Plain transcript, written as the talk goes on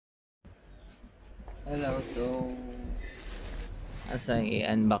Hello, so asa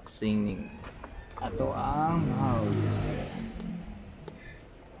i-unboxing ni ato ang house.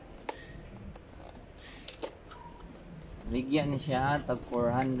 Ligyan ni siya tag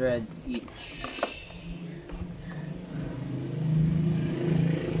 400 each.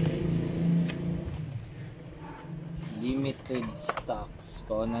 Limited stocks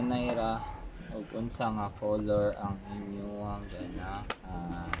pauna naira ug unsa nga color ang inyong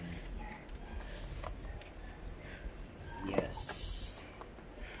ganahan. Yes.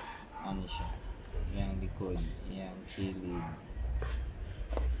 Ano siya? Yang likod, yang kilid.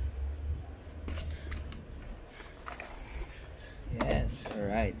 Yes,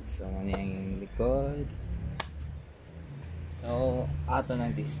 alright. So, ano yung likod? So, ato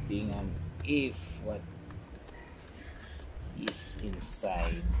ng testingan if what is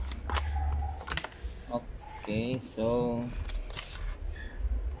inside. Okay, so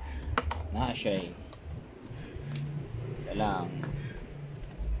na siya lang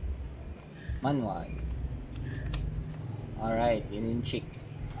manual. Alright, yun check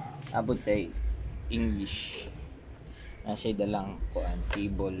abot sa English na siya dalang kuan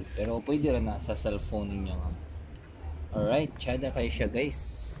cable, pero pwede rin na sa cellphone niyo. Alright, tsada kayo siya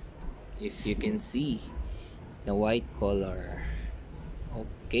guys, if you can see the white color.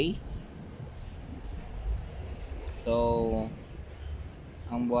 Okay, so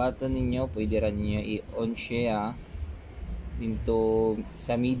ang buhaton ninyo pwede rin niyo i-on siya into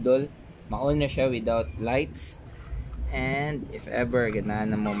sa middle, ma-on na siya without lights. And if ever ganahan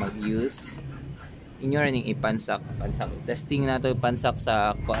na mo mag-use, inyo rin yung ipansak. Testing na to ipansak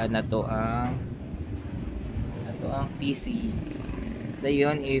sa kuan na to ang PC.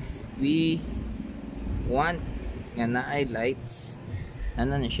 Dayon if we want nga naay lights, na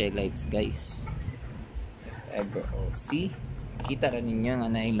siya lights guys. If ever, oh see, kita rin ninyo nga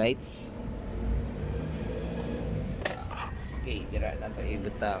naay lights. Okay, dira na to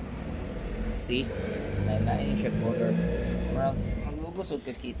ibutang. See, naay siya color. Maglugos og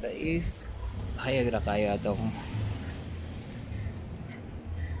kakita if hayag ra kaya to.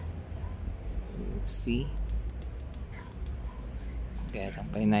 See, kaya atong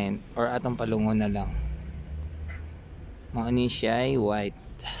painayin or atong palungon na lang. Mauni siya ay white.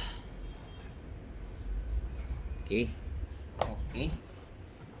 Okay, okay,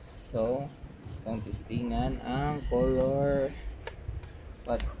 so itong testingan ang color,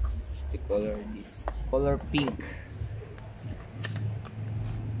 what is the color, this color pink.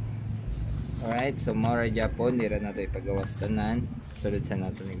 Alright, so mara Japon dira na ito ipagawas tanan, sulod sa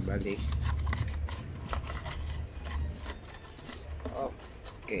nato nagbalik.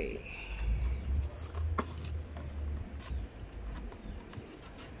 Okay,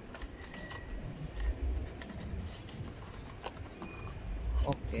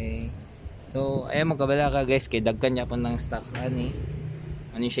 okay, so ayan magkabala ka guys, kay dagkan niya po ng stocks ani.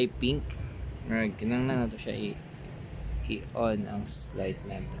 Ano siya pink, kinanglan na to siya i-on ang light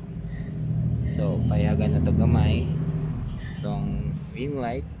natin. So payagan na to gamay itong green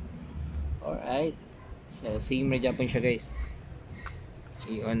light. Alright, so same na Japon siya guys,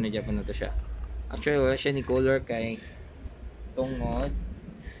 i-on na Japon na to siya. Actually wala siya ni color kay tungod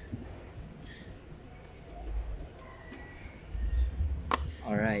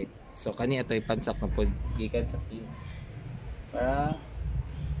alright, so kani ato ipansak na po gikan sa pin para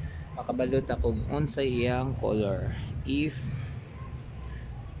makabalot ako unsay iyang color if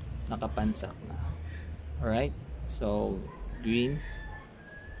nakapansak na. Alright, so green.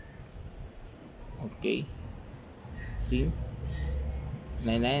 Okay, see,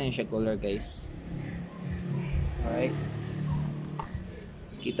 nainayan siya color guys. Alright,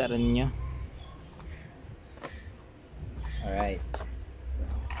 kita rin nyo. Alright, so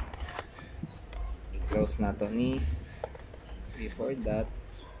i-close na to ni. Before that,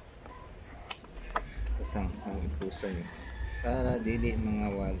 kusang ang puso nyo para dili mga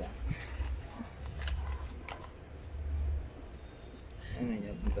wala. Ano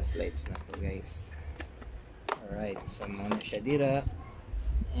niya, puntas lights na to guys. Alright, so muna siya dira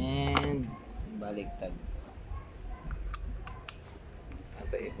and baliktad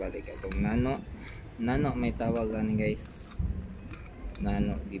ato ibalik atong nano may tawag ani guys,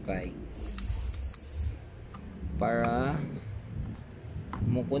 nano device, para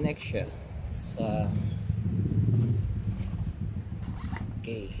mo connect siya sa.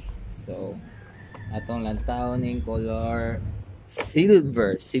 Okay, so atong lantaw ning color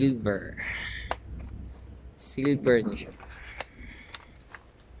silver ni siya.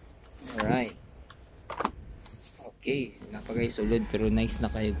 Alright, okay, napagay sulod pero nice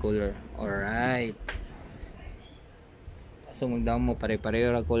na kayo color. Alright, so magdaw mo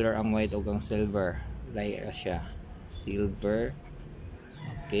pare-pareho ra color ang white ug ang silver. layer siya. Silver.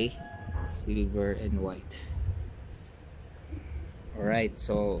 Okay. Silver and white. Alright,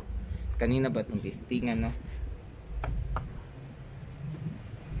 so kanina ba itong testingan, no?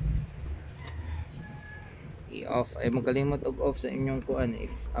 I-off. Ay magkalimot og-off sa inyong kuan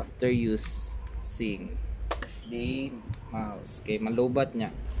if after using the mouse. Kay malubat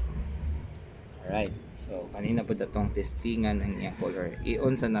niya. Alright, so kanina po itong testingan ang iyang color.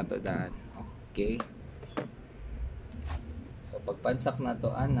 I-on sa nato daan. Okay. So pagpansak na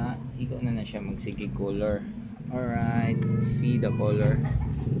to ana, igo na siya magsige color. Alright, see the color.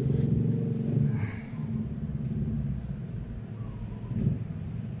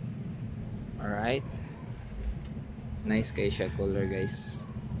 Alright. Nice kayo siya color, guys.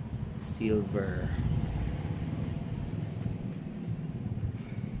 Silver.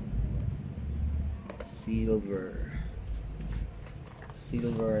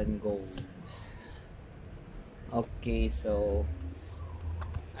 Silver and gold. Okay, so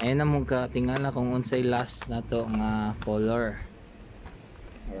ayan na mo ka tingala kung unsay last na to nga color.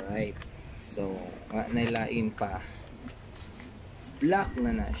 Alright, so nailain pa black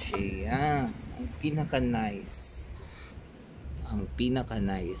na siya. Ang pinaka nice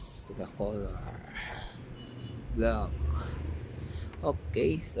nga color, black.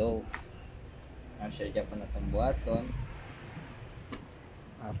 Okay, so siya dyan pa na itong buhaton.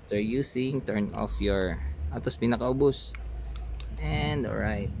 After using, turn off your atos pinakaubos. And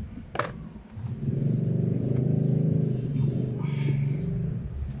alright,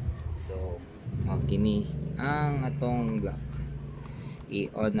 so kini ang atong black.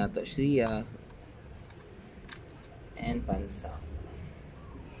 I-on na to siya and pansak.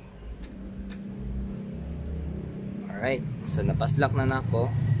 Alright, so napaslock na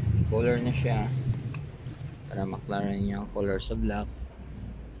nako. I-color na siya para maklaro niya ang color sa black.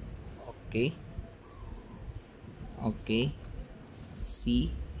 Okay. Okay.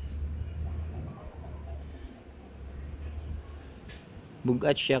 See?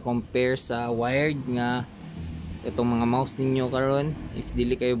 Bugat siya compare sa wired nga itong mga mouse ninyo karon. If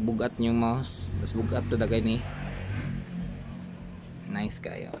dili kayo bugat yung mouse, mas bugat to dagay ni. Nice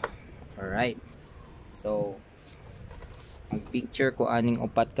kayo. Alright. So ang picture ko aning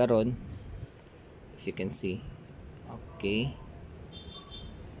upat karon. If you can see. Okay.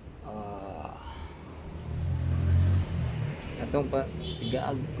 Atong pa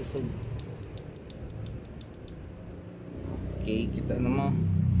sigaag kusog. Okay, kita na mo.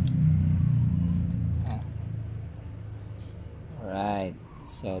 Alright.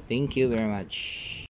 So thank you very much.